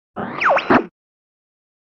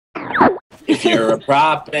If you're a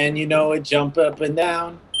prop and you know it, jump up and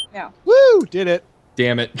down. Yeah. Woo! Did it.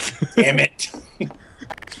 Damn it. Damn it.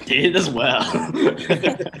 Did as well.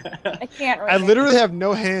 I can't. I literally have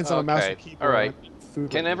no hands on a mouse and keyboard. All right. Food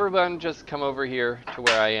Can right everyone just come over here to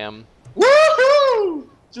where I am? Woohoo!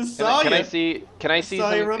 Just Can saw I, you. can I see? Can I see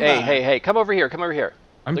Saw you some? run Hey, by. hey, hey! Come over here! Come over here!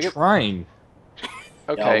 I'm Look at- trying.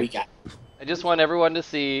 Okay. No, we got... I just want everyone to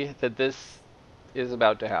see that this is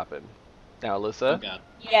about to happen. Now, Oh Alyssa, god.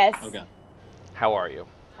 Yes. Oh god. how are you?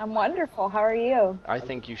 I'm wonderful. How are you? I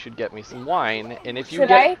think you should get me some wine, and if you Should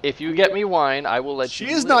get I? if you get me wine, I will let She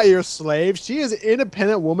you. is live. not your slave. She is an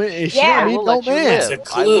independent woman, and she Yeah. don't I need will no let you man. live. It's a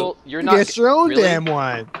I clue. will. You're You not. get your own really? damn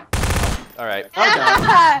wine. All right. Oh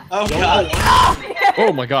god. Oh god.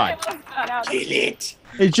 Oh my god. Kill it.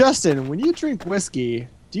 Hey, Justin, when you drink whiskey,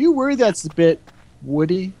 do you worry that's a bit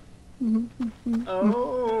woody?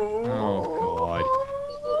 Oh god.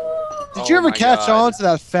 Did Oh you ever my catch God. on to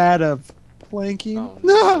that fad of planking? Oh,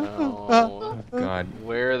 no. Oh god.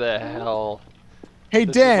 Where the hell? Hey,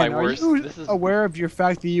 This is my Dan, are worst- you this is- aware of your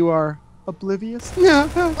fact that you are oblivious?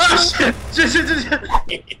 Oh shit. This is gonna be God.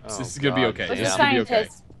 okay. What's This a is gonna be okay.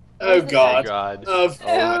 scientist? Oh Oh god. god. Oh Oh,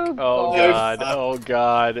 fuck. oh god. Oh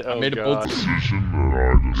god. Oh Made a bold god. decision that I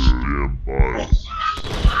just stand by.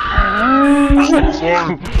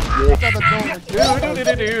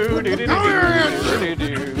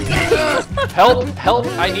 Help! Help!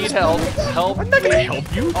 I need help! Help! I'm not gonna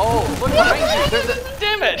help you. Oh, look behind you! There's a.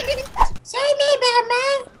 Damn it! Save me,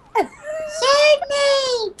 Batman. Save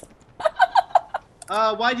me.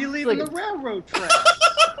 Why'd you leave in the railroad track?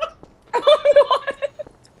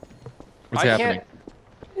 What's I happening?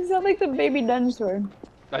 Is that like the baby dinosaur?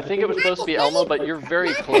 I think it was supposed to be Elmo, but you're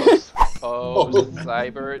very close. Oh,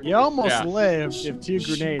 CYBERT. You almost Yeah. lived if 2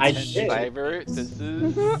 grenades I hadn't did. CYBERT, this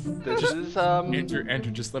is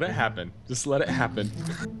Andrew, just let it happen. Just let it happen.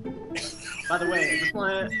 By the way, I just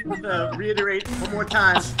want to reiterate one more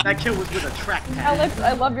time, that kill was with a track pad. Alex,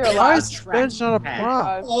 I love your Why laugh. is French not a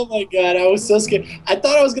prop? Oh my god, I was so scared. I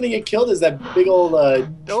thought I was gonna get killed as that big old traffic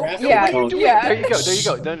Yeah, cone. yeah. There you go. There you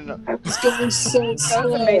go. No, no, no. I was going so That slow.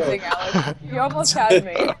 was amazing, Alex. You almost had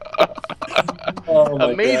me. Oh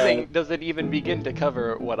my Amazing God. doesn't even begin to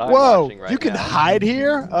cover what I'm Whoa, watching right you can now. hide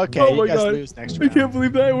here? Okay, Oh you my guys God. lose next round.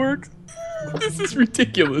 believe that works. This is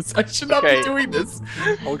ridiculous. I should not Okay. be doing this.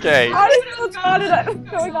 Okay. How do you know what's going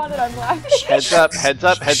on and I'm laughing? Heads up. Heads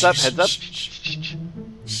up. Heads up. Heads up.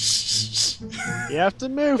 You have to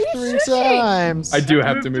move 3 times. I do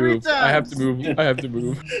have to Move three move. I have to times. move. I have to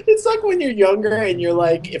move. It's like when you're younger and you're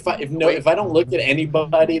like, if I don't look at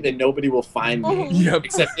anybody, then nobody will find me. Yep.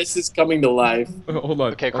 Except this is coming to life. Hold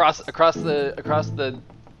on. Okay. Across the.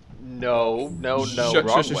 No. No. No. Shush,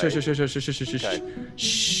 Wrong shush, way. shush, shush, shush, shush, shush, shush. Okay.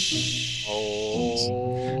 Shh.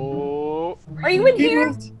 Oh. Are you in He here?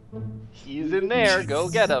 moved. He's in there. Go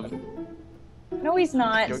get him. No, he's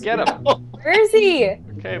not. Go get him. Where is he?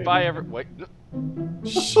 Okay. Bye, Wait.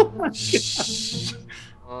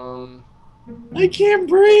 I can't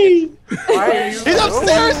breathe. Why are you? He's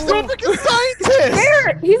upstairs, so freaking scientist!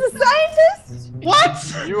 Where? He's a scientist? What?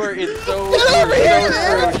 You are in so. Get over you are here! so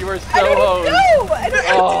screwed. You are I so don't hosed. know. I don't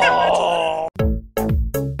know. Oh.